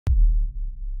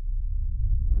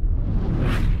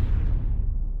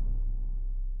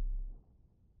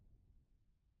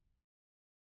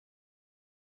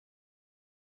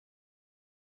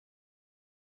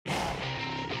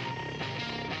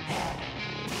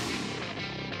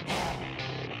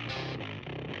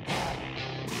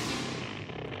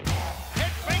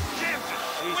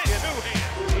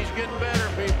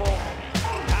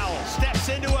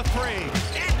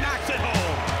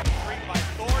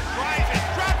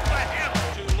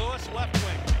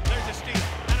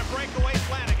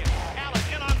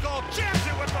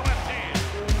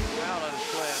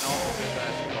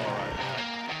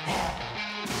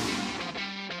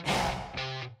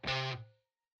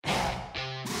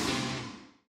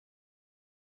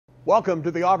Welcome to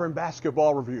the Auburn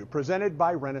Basketball Review, presented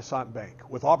by Renaissance Bank.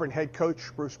 With Auburn head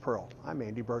coach Bruce Pearl, I'm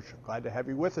Andy Burcham. Glad to have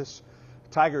you with us.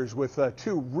 Tigers with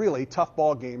two really tough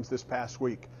ball games this past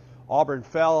week. Auburn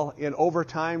fell in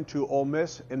overtime to Ole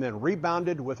Miss and then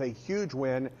rebounded with a huge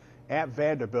win at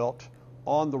Vanderbilt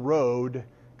on the road.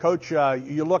 Coach,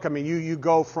 you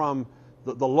go from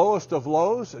the lowest of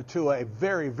lows to a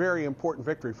very, very important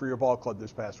victory for your ball club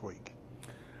this past week.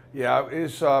 Yeah,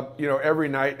 it's every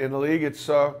night in the league, it's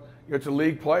a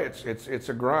league play. It's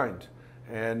a grind,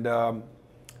 and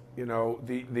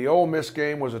the Ole Miss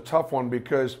game was a tough one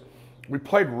because we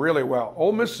played really well.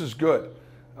 Ole Miss is good.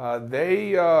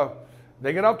 They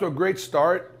got off to a great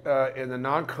start in the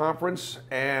non-conference,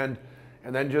 and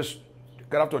then just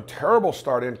got off to a terrible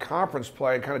start in conference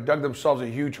play and kind of dug themselves a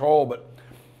huge hole. But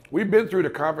we've been through the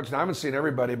conference, and I haven't seen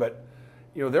everybody, but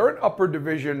they're an upper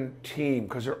division team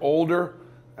because they're older.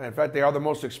 And in fact, they are the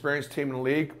most experienced team in the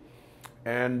league.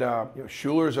 And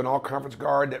Schuler's an all-conference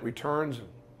guard that returns.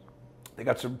 They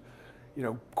got some,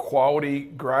 quality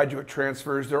graduate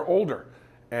transfers. They're older,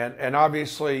 and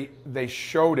obviously they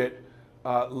showed it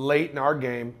late in our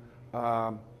game. We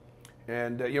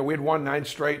had won 9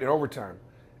 straight in overtime,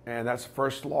 and that's the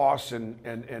first loss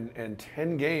in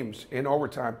 10 games in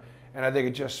overtime. And I think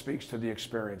it just speaks to the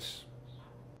experience.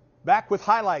 Back with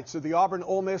highlights of the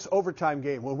Auburn-Ole Miss overtime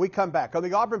game when we come back on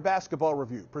the Auburn Basketball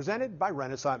Review, presented by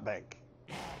Renaissance Bank.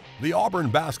 The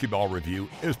Auburn Basketball Review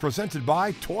is presented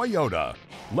by Toyota.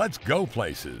 Let's go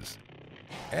places.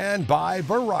 And by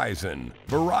Verizon.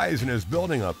 Verizon is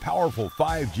building a powerful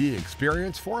 5G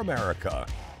experience for America.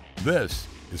 This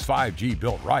is 5G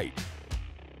built right.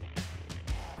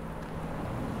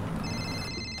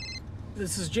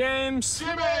 This is James.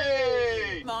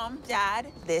 Jimmy! Mom,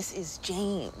 Dad, this is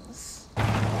James.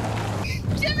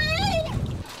 Jimmy!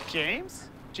 James?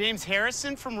 James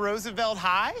Harrison from Roosevelt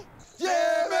High?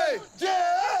 Jimmy! Jimmy!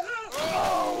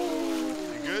 Oh!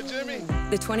 You good, Jimmy?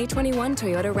 The 2021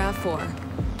 Toyota RAV4.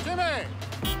 Jimmy!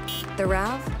 The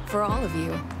RAV for all of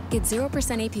you. Get 0%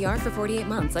 APR for 48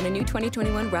 months on a new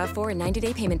 2021 RAV4 and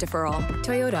 90-day payment deferral.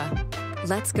 Toyota.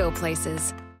 Let's go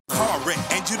places. Car wreck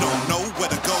and you don't know where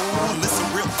to go.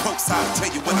 Listen real close, I'll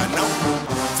tell you what I know.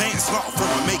 Vance Law Firm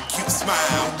will make you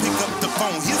smile. Pick up the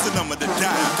phone, here's the number to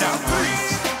dial. Down 3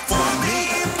 for me.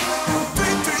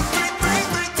 3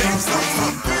 Vance Law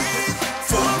Firm.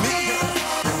 For me.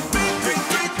 3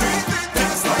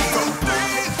 Vance Law Firm.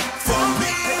 For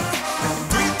me.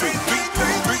 3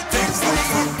 Vance Law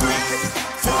Firm.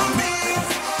 For me.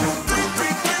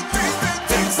 3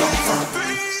 Vance Law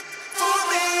Firm. For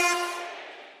me.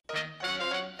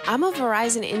 I'm a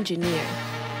Verizon engineer,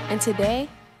 and today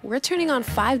we're turning on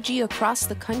 5G across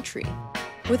the country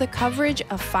with a coverage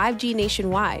of 5G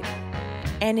nationwide.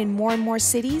 And in more and more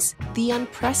cities, the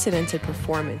unprecedented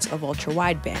performance of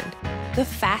ultra-wideband, the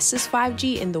fastest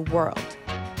 5G in the world.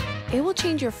 It will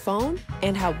change your phone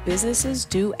and how businesses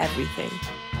do everything.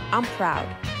 I'm proud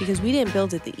because we didn't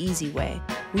build it the easy way.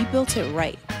 We built it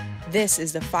right. This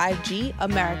is the 5G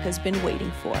America's been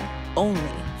waiting for, only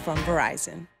from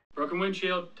Verizon. Broken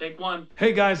windshield, take 1.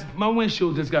 Hey guys, my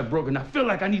windshield just got broken. I feel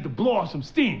like I need to blow off some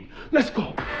steam. Let's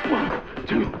go. 1,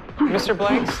 2, 3. Mr.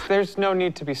 Blanks, there's no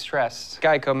need to be stressed.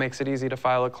 Geico makes it easy to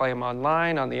file a claim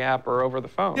online, on the app, or over the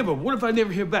phone. Yeah, but what if I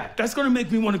never hear back? That's gonna make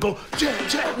me want to go,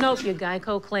 Jack. Nope, your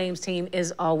Geico claims team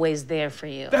is always there for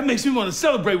you. That makes me want to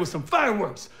celebrate with some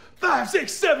fireworks. 5,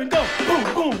 6, 7, go. Boom,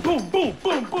 boom, boom, boom,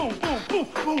 boom, boom, boom, boom,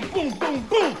 boom, boom, boom,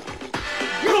 boom.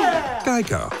 Yeah!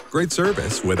 Geico, great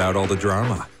service without all the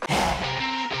drama.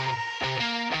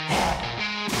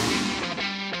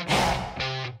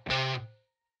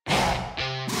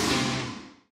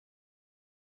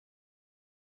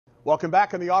 Welcome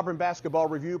back on the Auburn Basketball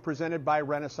Review, presented by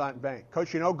Renaissance Bank.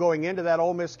 Coach, going into that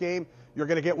Ole Miss game, you're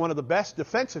going to get one of the best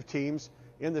defensive teams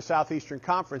in the Southeastern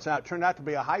Conference. Now, it turned out to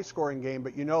be a high-scoring game,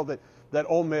 but that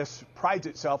Ole Miss prides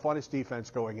itself on its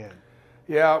defense going in.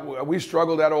 Yeah, we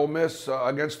struggled at Ole Miss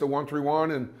against the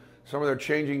 1-3-1 and some of their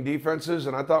changing defenses,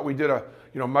 and I thought we did a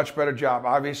much better job.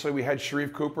 Obviously, we had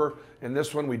Sharif Cooper in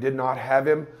this one. We did not have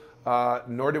him,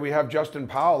 nor did we have Justin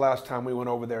Powell last time we went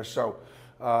over there. So,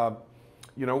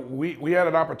 we had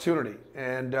an opportunity,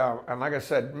 and like I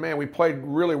said, man, we played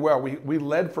really well. We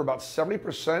led for about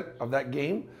 70% of that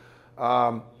game,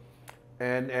 and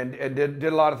did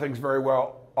a lot of things very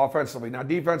well offensively. Now,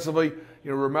 defensively,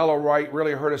 Romello Wright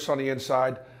really hurt us on the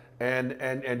inside,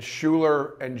 and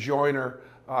Schuler and Joyner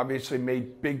obviously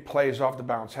made big plays off the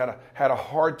bounce. Had a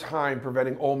hard time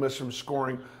preventing Ole Miss from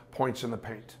scoring points in the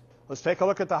paint. Let's take a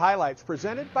look at the highlights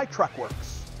presented by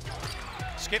Truckworks.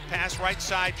 Skip pass right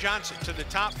side, Johnson to the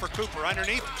top for Cooper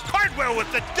underneath. Cardwell with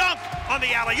the dunk on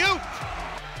the alley-oop.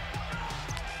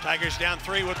 Tigers down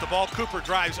 3 with the ball. Cooper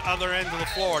drives other end of the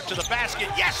floor to the basket.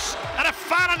 Yes! And a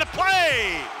foul on the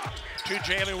play! To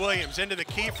Jalen Williams into the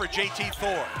key for JT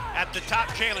Thor. At the top,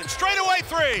 Jalen straightaway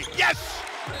 3. Yes!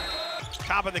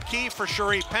 Top of the key for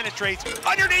Sharif. Penetrates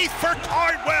underneath for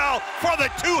Cardwell for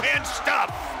the two-hand stuff.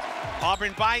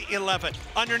 Auburn by 11.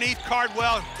 Underneath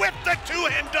Cardwell with the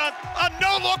two-hand dunk. A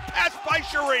no-look pass by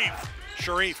Sharif.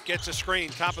 Sharif gets a screen,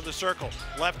 top of the circle.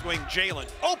 Left wing Jalen.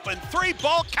 Open 3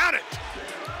 ball, count it.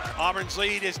 Auburn's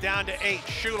lead is down to 8.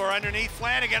 Schuler underneath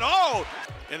Flanagan. Oh!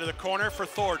 Into the corner for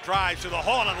Thor. Drives to the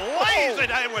hole and lays it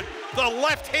in with the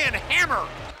left-hand hammer.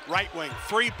 Right wing,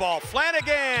 3 ball.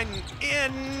 Flanagan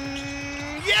in.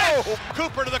 Yes! Oh.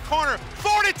 Cooper to the corner.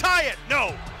 Thor to tie it.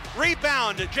 No.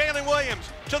 Rebound to Jalen Williams.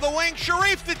 To the wing.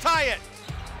 Sharif to tie it.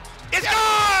 It's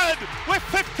good! With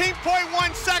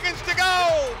 15.1 seconds to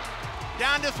go.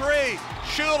 Down to 3.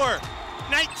 Schuler.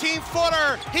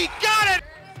 19-footer. He got it!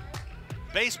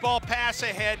 Baseball pass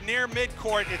ahead near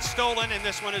midcourt. It's stolen, and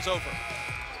this one is over.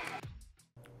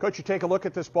 Coach, you take a look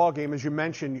at this ball game. As you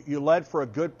mentioned, you led for a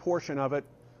good portion of it.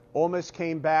 Ole Miss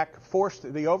came back,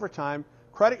 forced the overtime.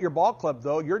 Credit your ball club,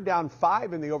 though. You're down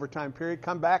 5 in the overtime period.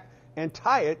 Come back and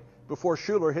tie it before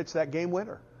Schuler hits that game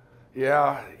winner.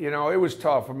 Yeah, you know, it was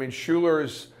tough. I mean,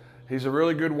 he's a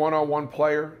really good one-on-one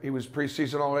player. He was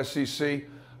preseason All-SEC.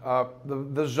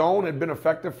 The zone had been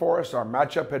effective for us. Our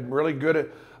matchup had been really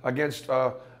good against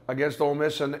Ole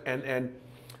Miss, and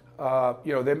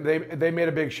you know, they made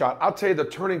a big shot. I'll tell you, the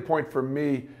turning point for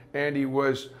me, Andy,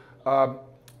 was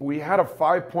we had a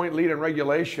 5-point lead in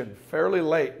regulation fairly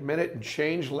late, minute and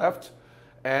change left,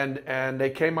 and they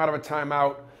came out of a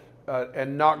timeout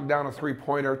and knocked down a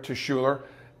 3-pointer to Schuler,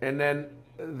 and then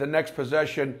the next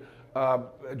possession,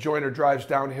 Joyner drives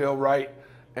downhill right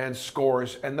and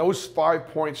scores, and those 5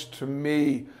 points to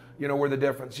me, you know, were the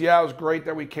difference. Yeah, it was great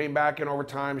that we came back in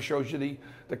overtime. It shows you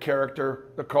the character,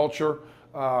 the culture,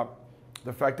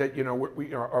 the fact that, you know, we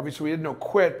you know, obviously we didn't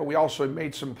quit, but we also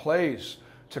made some plays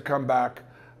to come back.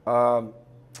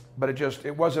 But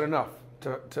it wasn't enough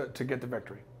to get the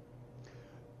victory.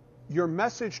 Your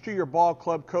message to your ball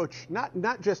club, Coach,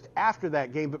 not just after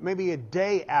that game, but maybe a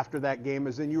day after that game,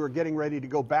 as then you were getting ready to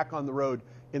go back on the road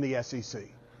in the SEC.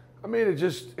 I mean,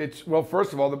 well,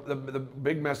 first of all, the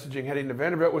big messaging heading to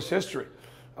Vanderbilt was history.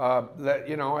 That,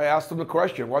 you know, I asked them the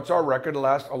question, what's our record the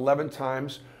last 11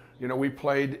 times, you know, we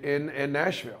played in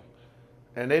Nashville?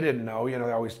 And they didn't know, you know,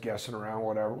 they're always guessing around,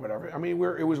 whatever. I mean,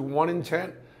 it was 1 in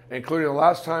 10, including the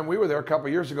last time we were there a couple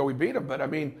of years ago, we beat them. But I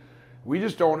mean, we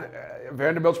just don't,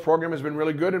 Vanderbilt's program has been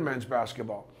really good in men's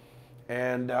basketball.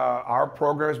 And our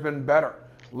program has been better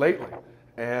lately.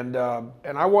 And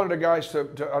I wanted the guys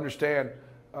to understand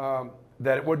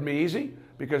that it wouldn't be easy,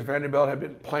 because Vanderbilt had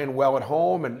been playing well at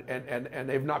home, and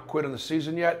they've not quit in the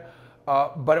season yet.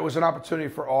 But it was an opportunity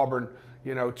for Auburn,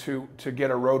 you know, to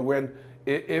get a road win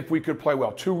if we could play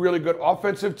well. 2 really good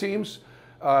offensive teams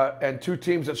and 2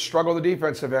 teams that struggle the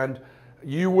defensive end.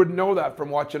 You would know that from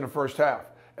watching the first half,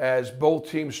 as both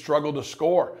teams struggled to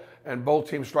score and both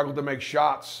teams struggled to make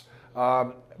shots.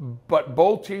 But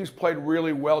both teams played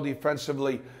really well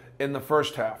defensively in the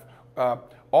first half.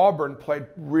 Auburn played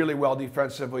really well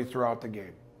defensively throughout the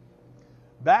game.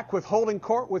 Back with Holding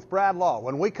Court with Brad Law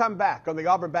when we come back on the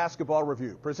Auburn Basketball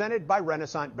Review, presented by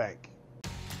Renaissance Bank.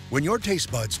 When your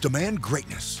taste buds demand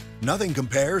greatness, nothing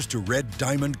compares to Red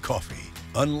Diamond coffee.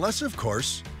 Unless, of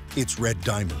course, it's Red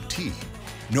Diamond tea.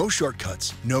 No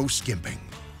shortcuts, no skimping.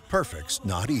 Perfect's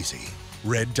not easy.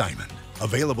 Red Diamond,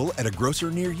 available at a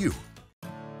grocer near you.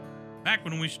 Back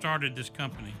when we started this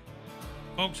company,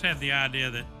 folks had the idea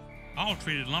that all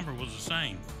treated lumber was the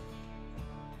same.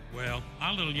 Well,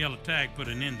 our little yellow tag put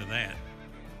an end to that.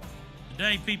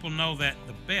 Today, people know that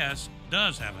the best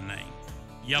does have a name,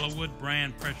 Yellowwood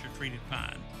brand pressure-treated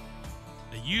pine.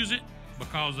 They use it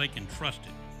because they can trust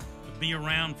it to be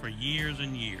around for years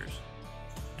and years,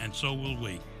 and so will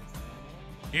we.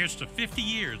 Here's to 50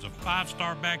 years of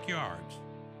 5-star backyards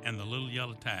and the little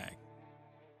yellow tag.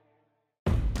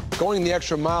 Going the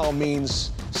extra mile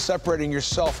means separating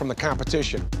yourself from the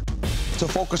competition, to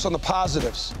focus on the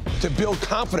positives, to build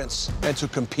confidence, and to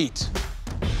compete.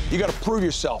 You got to prove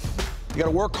yourself. You got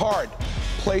to work hard,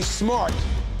 play smart,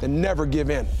 and never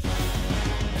give in.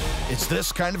 It's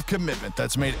this kind of commitment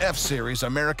that's made F-Series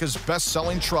America's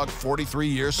best-selling truck 43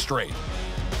 years straight.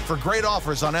 For great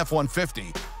offers on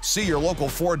F-150, see your local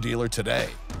Ford dealer today.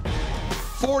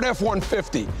 Ford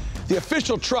F-150, the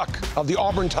official truck of the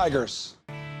Auburn Tigers.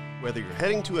 Whether you're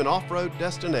heading to an off-road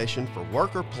destination for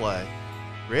work or play,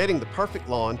 creating the perfect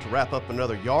lawn to wrap up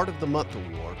another Yard of the Month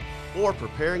award, or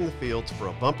preparing the fields for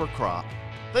a bumper crop,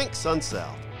 think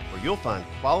SunSouth, where you'll find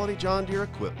quality John Deere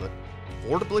equipment,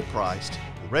 affordably priced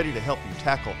and ready to help you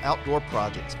tackle outdoor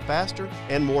projects faster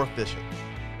and more efficient.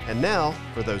 And now,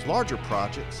 for those larger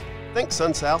projects, think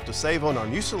SunSouth to save on our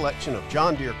new selection of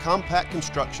John Deere compact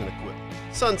construction equipment.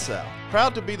 SunSouth,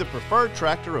 proud to be the preferred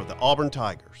tractor of the Auburn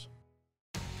Tigers.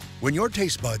 When your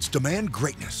taste buds demand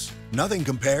greatness, nothing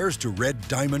compares to Red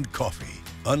Diamond coffee.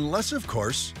 Unless, of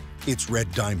course, it's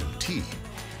Red Diamond tea.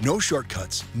 No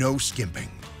shortcuts, no skimping.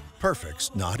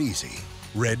 Perfect's not easy.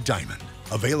 Red Diamond,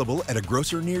 available at a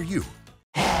grocer near you.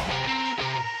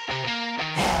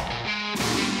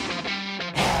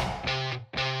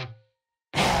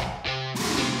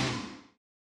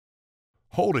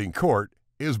 Holding Court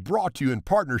is brought to you in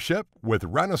partnership with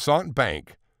Renaissance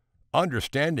Bank.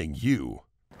 Understanding you.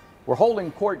 We're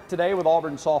holding court today with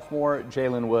Auburn sophomore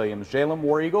Jalen Williams. Jalen,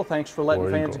 War Eagle, thanks for letting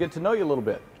fans get to know you a little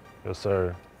bit. Yes,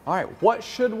 sir. All right, what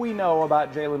should we know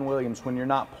about Jalen Williams when you're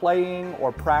not playing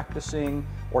or practicing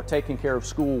or taking care of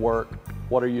schoolwork?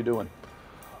 What are you doing?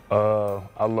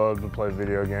 I love to play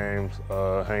video games,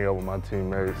 hang out with my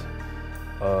teammates,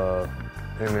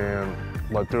 and then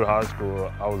like through high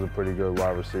school, I was a pretty good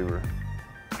wide receiver,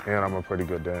 and I'm a pretty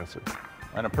good dancer.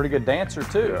 And a pretty good dancer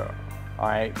too. Yeah. All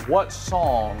right, what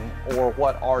song or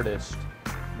what artist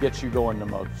gets you going the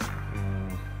most?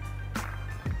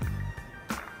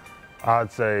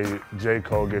 I'd say J.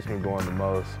 Cole gets me going the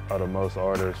most out of most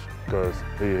artists because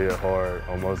he hit hard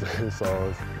on most of his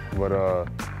songs. But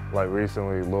like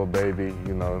recently, Lil Baby,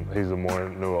 you know, he's a more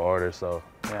newer artist, so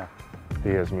yeah, he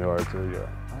hits me hard too, yeah.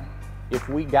 If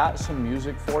we got some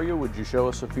music for you, would you show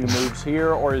us a few moves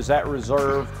here, or is that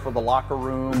reserved for the locker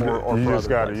room or you for just other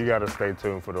gotta places? You gotta stay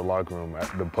tuned for the locker room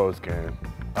at the post game.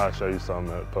 I'll show you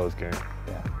something at post game.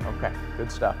 Yeah. Okay. Good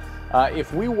stuff.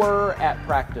 If we were at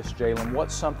practice, Jalen,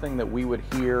 what's something that we would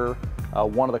hear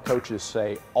one of the coaches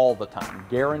say all the time?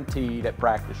 Guaranteed at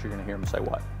practice, you're going to hear him say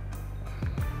what?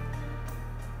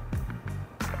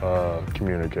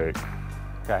 Communicate.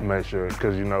 Okay. Make sure,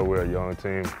 because you know we're a young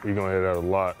team. You're gonna hear that a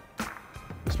lot,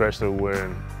 especially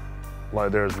when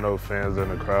like there's no fans in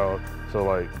the crowd. So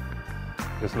like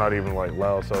it's not even like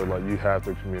loud. So like you have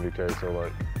to communicate. So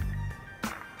like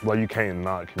you can't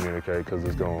not communicate because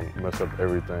it's gonna mess up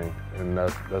everything, and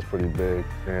that's pretty big.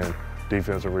 And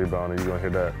defensive rebounding, you're gonna hear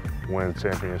that win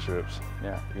championships.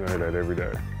 Yeah. You're gonna hear that every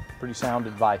day. Pretty sound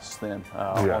advice then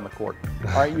Yeah. on the court.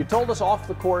 All right, you told us off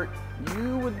the court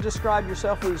you would describe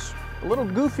yourself as a little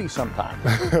goofy sometimes.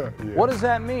 Yeah. What does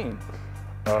that mean?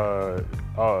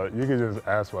 You can just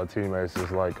ask my teammates.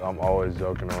 It's like I'm always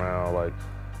joking around. Like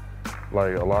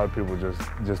a lot of people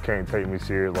just can't take me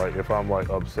serious. Like if I'm like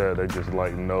upset, they just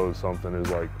like know something is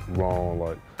like wrong.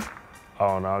 Like I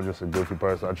don't know, I'm just a goofy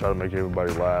person. I try to make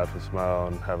everybody laugh and smile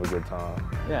and have a good time.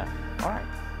 Yeah. All right.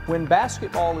 When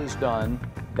basketball is done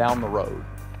down the road,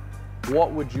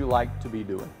 what would you like to be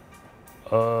doing?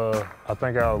 I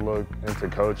think I'll look into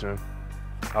coaching.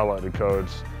 I like to coach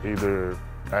either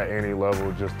at any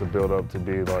level just to build up to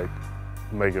be like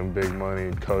making big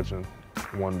money coaching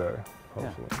one day,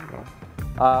 hopefully. Yeah.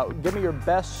 You know. Give me your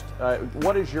best,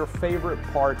 what is your favorite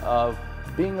part of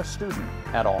being a student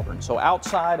at Auburn? So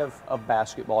outside of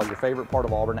basketball, your favorite part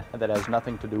of Auburn that has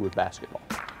nothing to do with basketball?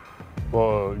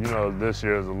 Well, you know, this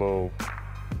year is a little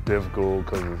difficult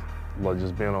because of like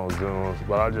just being on Zooms,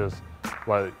 but I just,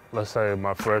 like, let's say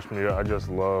my freshman year, I just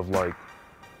love like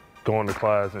going to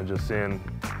class and just seeing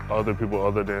other people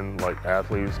other than like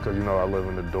athletes, because you know I live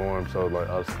in the dorm, so like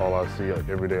that's all I see like,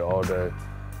 every day, all day.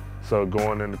 So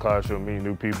going in the classroom, meeting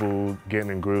new people, getting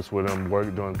in groups with them,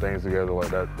 doing things together, like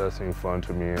that seemed fun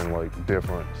to me and like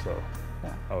different. So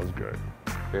yeah, that was great.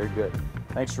 Very good.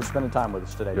 Thanks for spending time with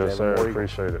us today, Yes, Jalen. sir. War Eagle.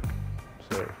 Appreciate it.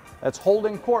 Sir. That's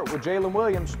Holding Court with Jalen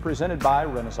Williams, presented by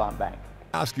Renaissance Bank.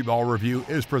 Basketball Review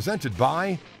is presented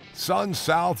by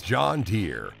SunSouth John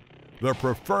Deere, the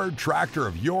preferred tractor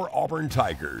of your Auburn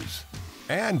Tigers,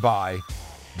 and by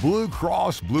Blue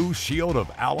Cross Blue Shield of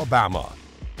Alabama.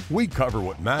 We cover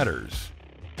what matters.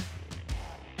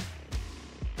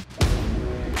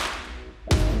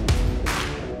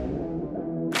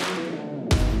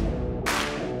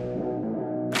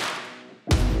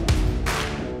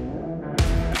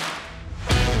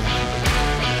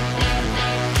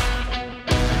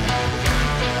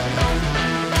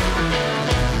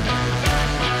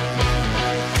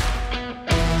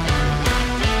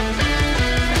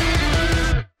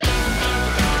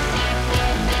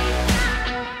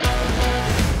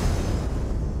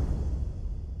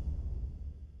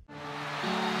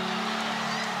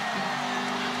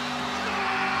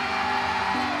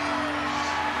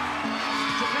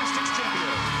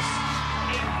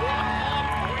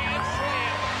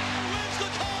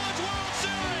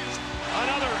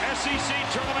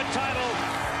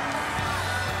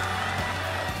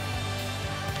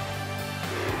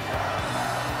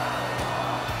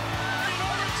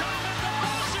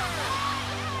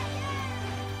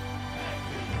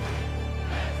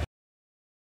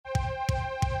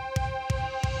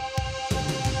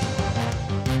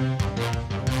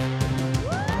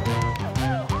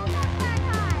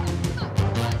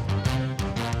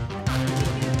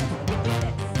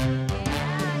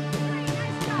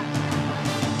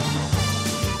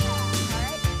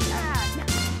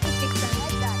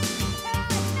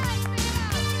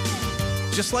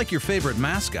 Just like your favorite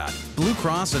mascot, Blue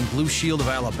Cross and Blue Shield of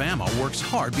Alabama works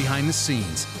hard behind the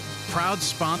scenes. Proud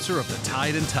sponsor of the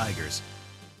Tide and Tigers.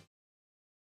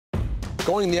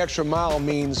 Going the extra mile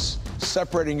means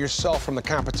separating yourself from the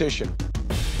competition,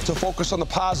 to focus on the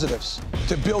positives,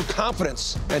 to build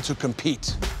confidence, and to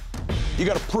compete. You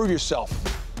got to prove yourself.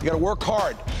 You got to work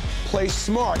hard, play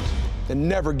smart, and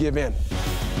never give in.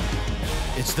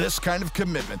 It's this kind of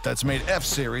commitment that's made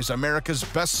F-Series America's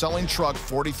best-selling truck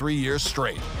 43 years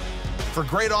straight. For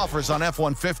great offers on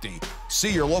F-150,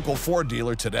 see your local Ford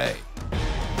dealer today.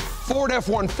 Ford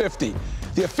F-150,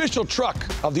 the official truck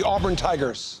of the Auburn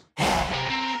Tigers.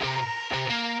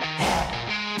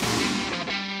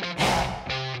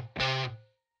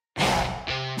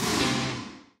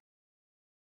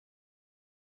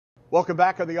 Welcome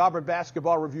back on the Auburn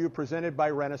Basketball Review presented by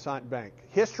Renaissance Bank.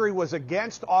 History was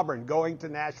against Auburn going to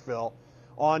Nashville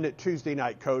on Tuesday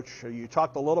night, Coach. You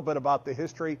talked a little bit about the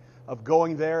history of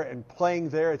going there and playing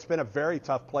there. It's been a very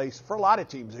tough place for a lot of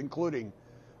teams, including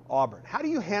Auburn. How do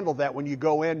you handle that when you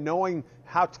go in knowing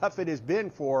how tough it has been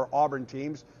for Auburn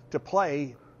teams to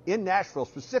play in Nashville,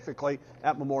 specifically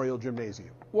at Memorial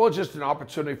Gymnasium? Well, it's just an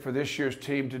opportunity for this year's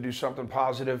team to do something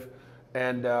positive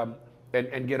and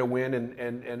get a win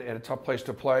and a tough place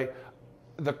to play.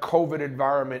 The COVID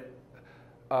environment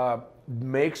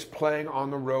makes playing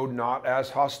on the road not as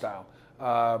hostile.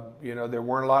 There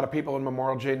weren't a lot of people in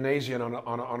Memorial Gymnasium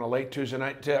on a late Tuesday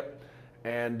night tip,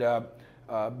 and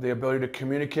the ability to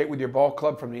communicate with your ball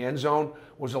club from the end zone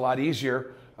was a lot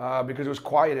easier because it was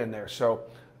quiet in there. So,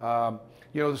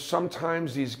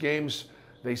 sometimes these games,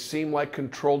 they seem like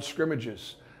controlled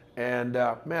scrimmages. And,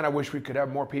 man, I wish we could have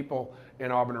more people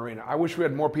in Auburn Arena. I wish we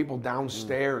had more people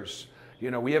downstairs.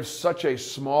 We have such a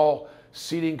small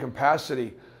seating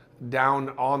capacity down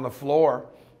on the floor.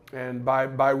 And by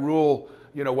rule,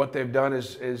 what they've done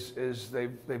is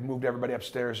they've moved everybody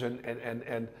upstairs.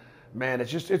 And man,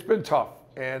 it's been tough.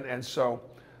 And so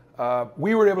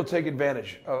we were able to take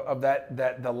advantage of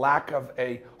the lack of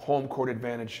a home court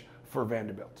advantage for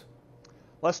Vanderbilt.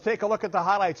 Let's take a look at the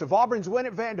highlights of Auburn's win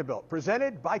at Vanderbilt,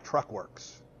 presented by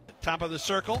Truckworks. Top of the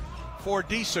circle for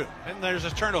Disu, and there's a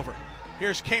turnover.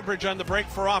 Here's Cambridge on the break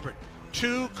for Auburn.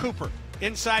 To Cooper,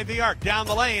 inside the arc, down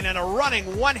the lane, and a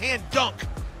running one-hand dunk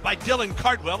by Dylan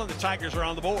Cardwell, and the Tigers are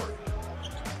on the board.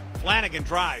 Flanagan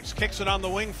drives, kicks it on the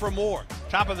wing for Moore.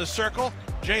 Top of the circle,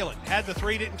 Jalen had the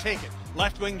three, didn't take it.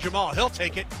 Left wing Jamal, he'll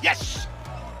take it. Yes!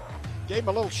 Gave him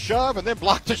a little shove and then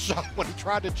blocked the shot when he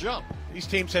tried to jump. These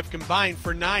teams have combined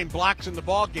for 9 blocks in the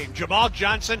ball game. Jamal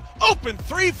Johnson, open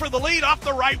three for the lead off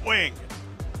the right wing.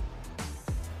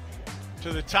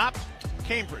 To the top,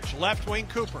 Cambridge. Left wing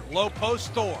Cooper. Low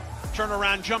post Thor.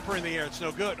 Turnaround jumper in the air. It's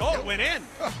no good. Oh, it went in.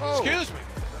 Excuse me.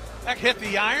 That hit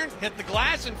the iron, hit the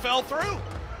glass, and fell through.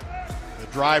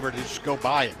 The driver did just go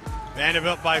by it.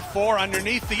 Vanderbilt by 4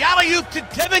 underneath. The alley-oop to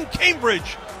Devin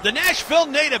Cambridge. The Nashville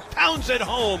native pounds it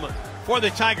home for the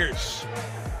Tigers.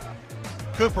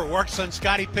 Cooper works on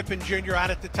Scottie Pippen Jr.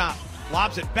 out at the top.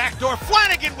 Lobs it backdoor.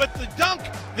 Flanagan with the dunk.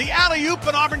 The alley-oop,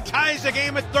 and Auburn ties the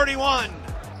game at 31.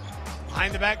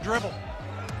 Behind the back dribble.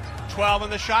 12 on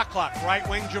the shot clock. Right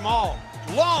wing Jamal.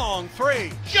 Long three.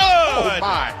 Good! Oh,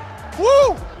 my.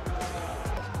 Woo!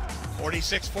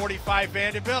 46-45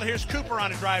 Vanderbilt. Here's Cooper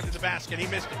on a drive to the basket. He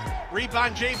missed it.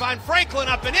 Rebound Javon Franklin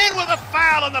up and in with a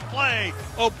foul on the play.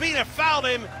 Obina fouled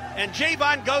him, and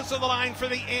Javon goes to the line for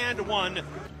the and one.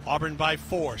 Auburn by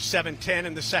 4, 7-10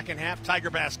 in the second half.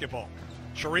 Tiger basketball.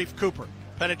 Sharif Cooper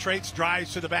penetrates,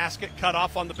 drives to the basket, cut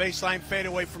off on the baseline, fade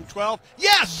away from 12.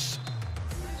 Yes!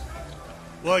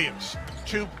 Williams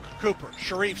to Cooper.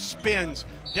 Sharif spins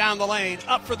down the lane,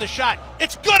 up for the shot.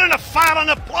 It's good, and a foul on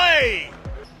the play.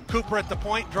 Cooper at the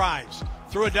point, drives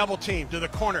through a double team to the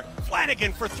corner.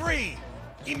 Flanagan for 3.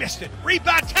 He missed it.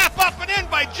 Rebound, tap up and in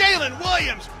by Jalen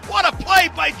Williams. What a play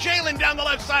by Jalen down the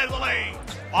left side of the lane.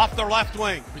 Off the left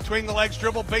wing, between the legs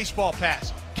dribble, baseball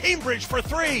pass. Cambridge for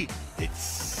 3.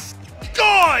 It's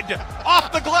good!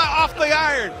 Off the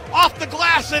iron, off the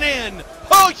glass and in.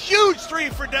 Oh, huge 3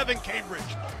 for Devin Cambridge.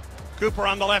 Cooper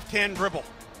on the left-hand dribble.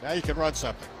 Now you can run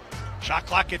something. Shot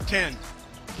clock at 10.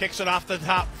 Kicks it off the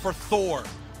top for Thor.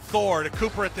 Thor to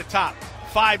Cooper at the top.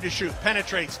 5 to shoot.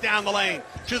 Penetrates down the lane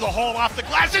to the hole off the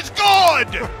glass. It's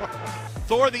good!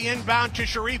 Thor the inbound to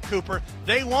Sharif Cooper.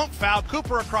 They won't foul.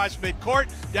 Cooper across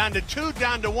midcourt. Down to 2,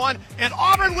 down to 1. And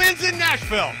Auburn wins in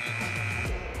Nashville.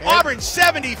 Auburn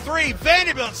 73,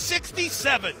 Vanderbilt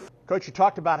 67. Coach, you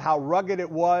talked about how rugged it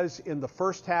was in the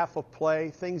first half of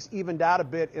play. Things evened out a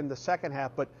bit in the second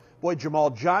half. But, boy, Jamal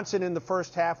Johnson in the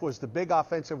first half was the big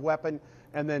offensive weapon.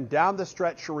 And then down the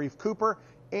stretch, Sharif Cooper.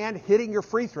 and hitting your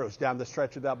free throws down the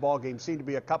stretch of that ball game seem to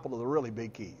be a couple of the really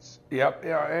big keys. Yep,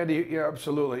 yeah, Andy, yeah,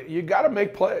 absolutely. You got to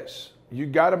make plays. You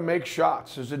got to make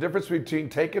shots. There's a difference between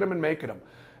taking them and making them.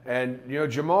 And, you know,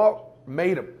 Jamal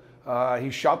made them. He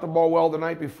shot the ball well the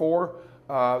night before.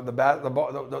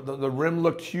 The rim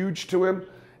looked huge to him,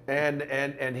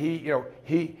 and he, you know,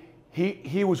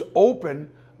 he was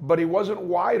open, but he wasn't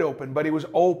wide open, but he was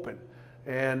open.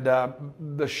 And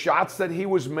the shots that he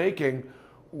was making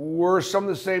were some of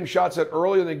the same shots that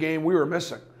early in the game we were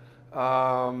missing.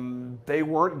 They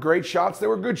weren't great shots, they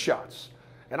were good shots.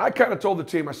 And I kind of told the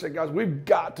team, I said, guys, we've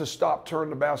got to stop turning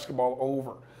the basketball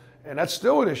over. And that's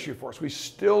still an issue for us. We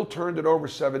still turned it over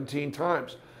 17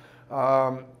 times.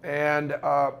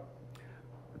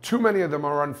 Too many of them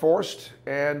are unforced,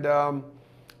 and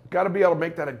got to be able to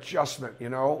make that adjustment, you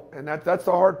know. And that's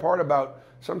the hard part about,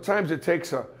 sometimes it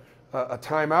takes a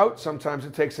timeout, sometimes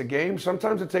it takes a game,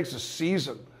 sometimes it takes a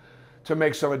season to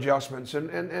make some adjustments. And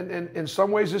in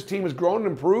some ways this team has grown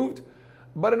and improved,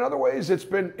 but in other ways it's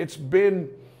been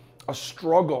a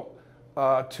struggle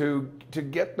to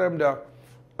get them to,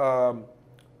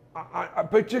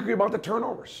 particularly about the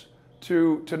turnovers,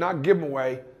 to not give them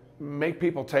away, make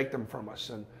people take them from us.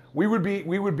 And we would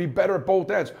be better at both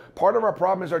ends. Part of our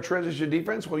problem is our transition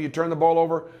defense. When you turn the ball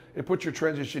over, it puts your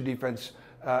transition defense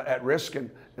at risk. And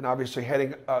obviously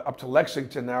heading up to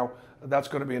Lexington now, that's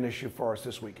going to be an issue for us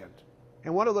this weekend.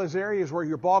 And one of those areas where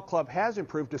your ball club has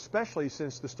improved, especially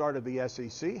since the start of the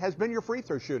SEC, has been your free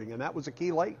throw shooting, and that was a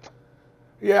key late.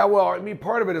 Yeah, well, I mean,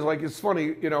 part of it is like, it's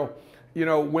funny, you know,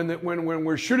 when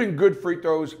we're shooting good free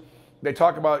throws, they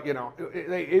talk about, you know,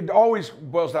 it always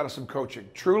boils down to some coaching.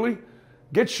 Truly,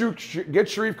 get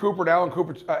Sharif Cooper and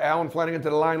Alan Flanagan to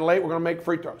the line late. We're going to make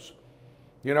free throws.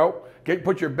 You know,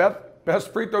 put your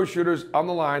best free throw shooters on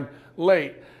the line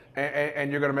late,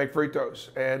 and you're going to make free throws.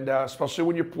 And especially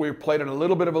when we played in a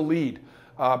little bit of a lead.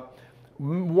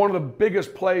 One of the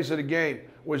biggest plays of the game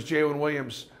was Jalen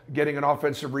Williams getting an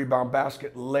offensive rebound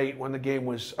basket late when the game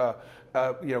was, you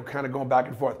know, kind of going back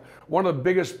and forth. One of the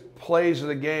biggest plays of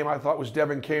the game, I thought, was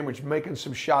Devin Cambridge making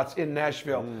some shots in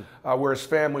Nashville, where his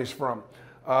family's from.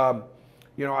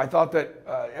 You know, I thought that,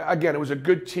 again, it was a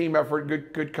good team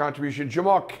effort, good contribution.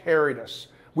 Jamal carried us.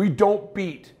 We don't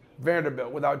beat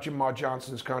Vanderbilt without Jamal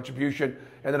Johnson's contribution.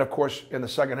 And then, of course, in the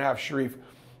second half, Sharif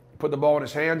put the ball in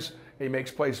his hands, and he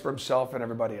makes plays for himself and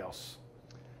everybody else.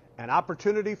 An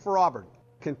opportunity for Auburn.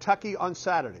 Kentucky on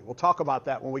Saturday. We'll talk about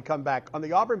that when we come back on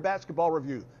the Auburn Basketball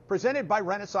Review, presented by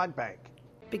Renaissance Bank.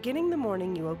 Beginning the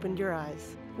morning you opened your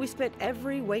eyes, we spent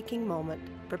every waking moment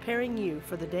preparing you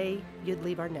for the day you'd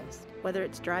leave our nest. Whether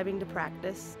it's driving to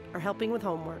practice or helping with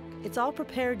homework, it's all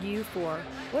prepared you for,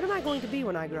 what am I going to be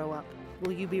when I grow up?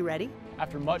 Will you be ready?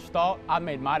 After much thought, I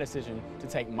made my decision to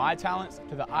take my talents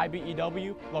to the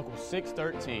IBEW Local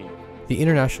 613. The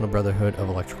International Brotherhood of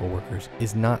Electrical Workers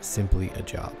is not simply a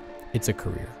job, it's a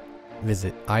career.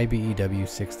 Visit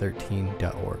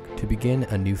IBEW613.org to begin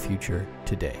a new future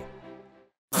today.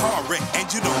 Car wreck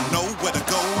and you don't know where to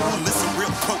go. Listen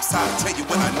real close, I'll tell you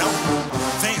what I know.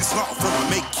 Vance Law Firm will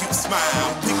make you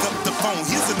smile. Pick up the phone,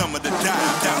 here's the number to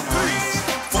dial. Down 3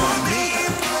 for me.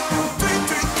 3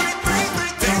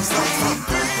 Vance Law Firm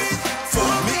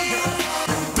for me.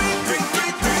 3 Vance Law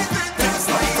Firm for me. 3 Vance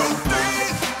Law Firm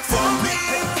for me.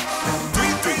 3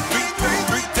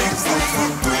 Vance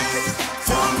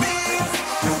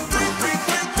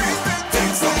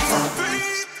Law Firm for me.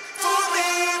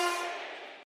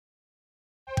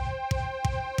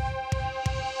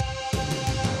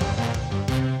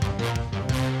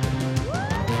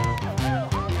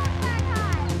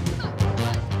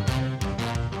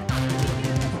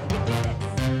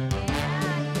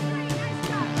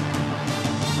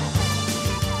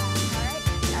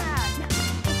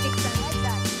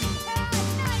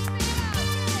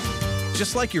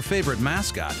 Just like your favorite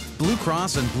mascot, Blue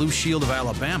Cross and Blue Shield of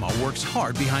Alabama works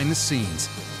hard behind the scenes.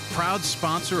 Proud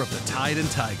sponsor of the Tide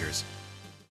and Tigers.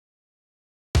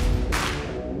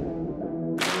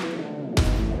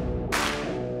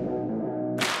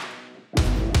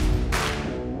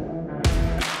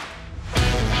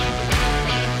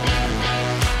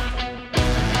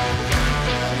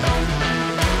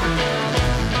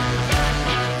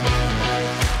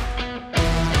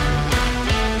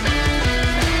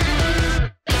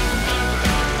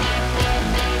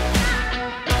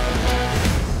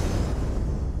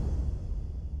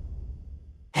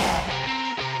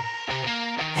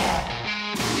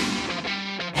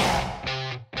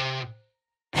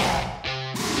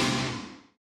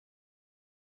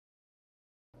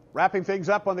 Wrapping things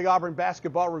up on the Auburn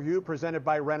Basketball Review presented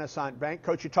by Renaissance Bank.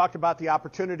 Coach, you talked about the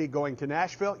opportunity going to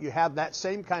Nashville. You have that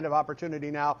same kind of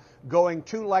opportunity now going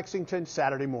to Lexington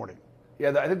Saturday morning.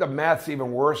 Yeah, I think the math's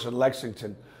even worse in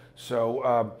Lexington.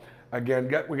 So,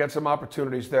 again, we got some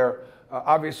opportunities there.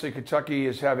 Obviously, Kentucky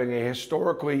is having a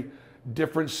historically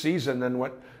different season than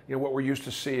what we're used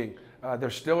to seeing. They're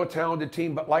still a talented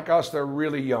team, but like us, they're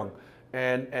really young.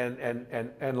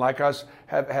 And like us,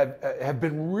 have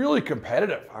been really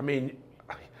competitive. I mean,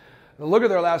 look at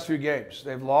their last few games.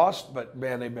 They've lost, but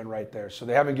man, they've been right there. So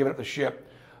they haven't given up the ship.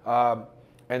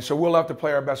 And so we'll have to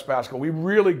play our best basketball. We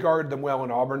really guarded them well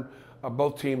in Auburn.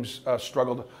 Both teams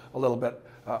struggled a little bit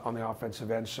on the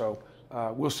offensive end. So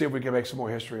we'll see if we can make some more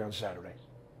history on Saturday.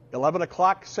 11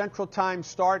 o'clock Central Time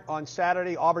start on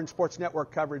Saturday. Auburn Sports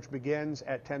Network coverage begins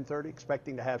at 10:30.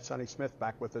 Expecting to have Sonny Smith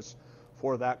back with us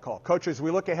for that call. Coach, as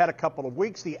we look ahead a couple of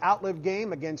weeks, the Outlive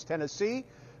game against Tennessee,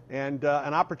 and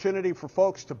an opportunity for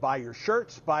folks to buy your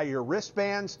shirts, buy your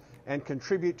wristbands, and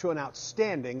contribute to an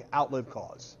outstanding Outlive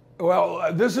cause. Well,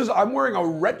 I'm wearing a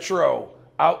retro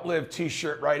Outlive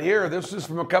t-shirt right here. This is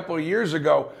from a couple of years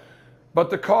ago, but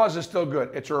the cause is still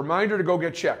good. It's a reminder to go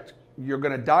get checked. You're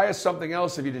going to die of something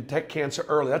else if you detect cancer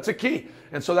early. That's a key.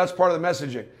 And so that's part of the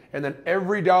messaging. And then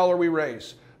every dollar we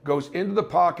raise goes into the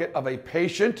pocket of a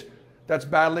patient that's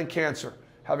battling cancer,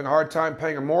 having a hard time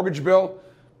paying a mortgage bill,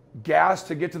 gas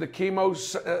to get to the chemo.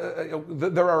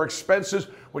 There are expenses.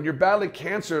 When you're battling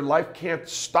cancer, life can't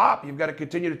stop. You've got to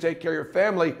continue to take care of your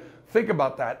family. Think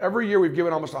about that. Every year we've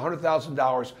given almost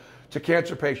 $100,000 to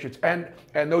cancer patients.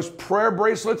 And those prayer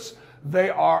bracelets, they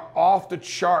are off the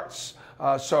charts.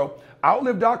 So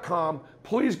outlive.com,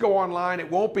 please go online.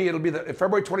 It'll be the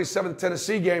February 27th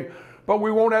Tennessee game, but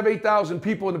we won't have 8,000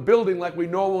 people in the building like we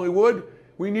normally would.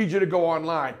 We need you to go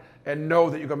online and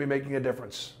know that you're going to be making a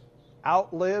difference.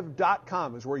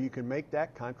 Outlive.com is where you can make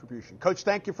that contribution. Coach,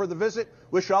 thank you for the visit.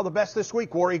 Wish you all the best this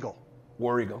week. War Eagle.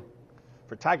 War Eagle.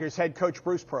 For Tigers head coach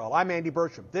Bruce Pearl, I'm Andy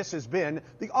Burcham. This has been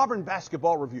the Auburn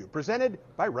Basketball Review presented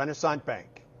by Renaissance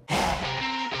Bank.